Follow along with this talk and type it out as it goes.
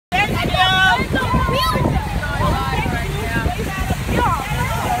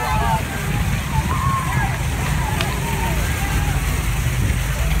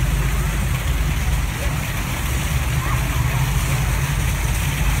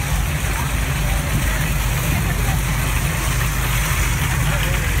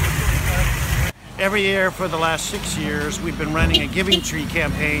every year for the last 6 years, we've been running a giving tree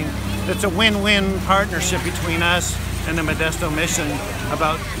campaign that's a win-win partnership between us and the Modesto Mission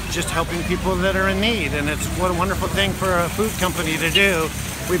about just helping people that are in need. And it's what a wonderful thing for a food company to do.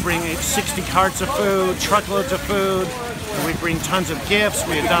 We bring 60 carts of food, truckloads of food, and we bring tons of gifts,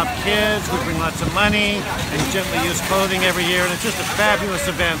 we adopt kids, we bring lots of money and gently used clothing every year, and it's just a fabulous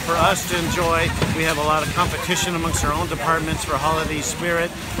event for us to enjoy. We have a lot of competition amongst our own departments for holiday spirit,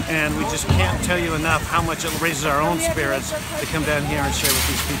 and we just can't tell you enough how much it raises our own spirits to come down here and share with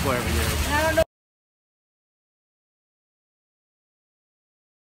these people every year.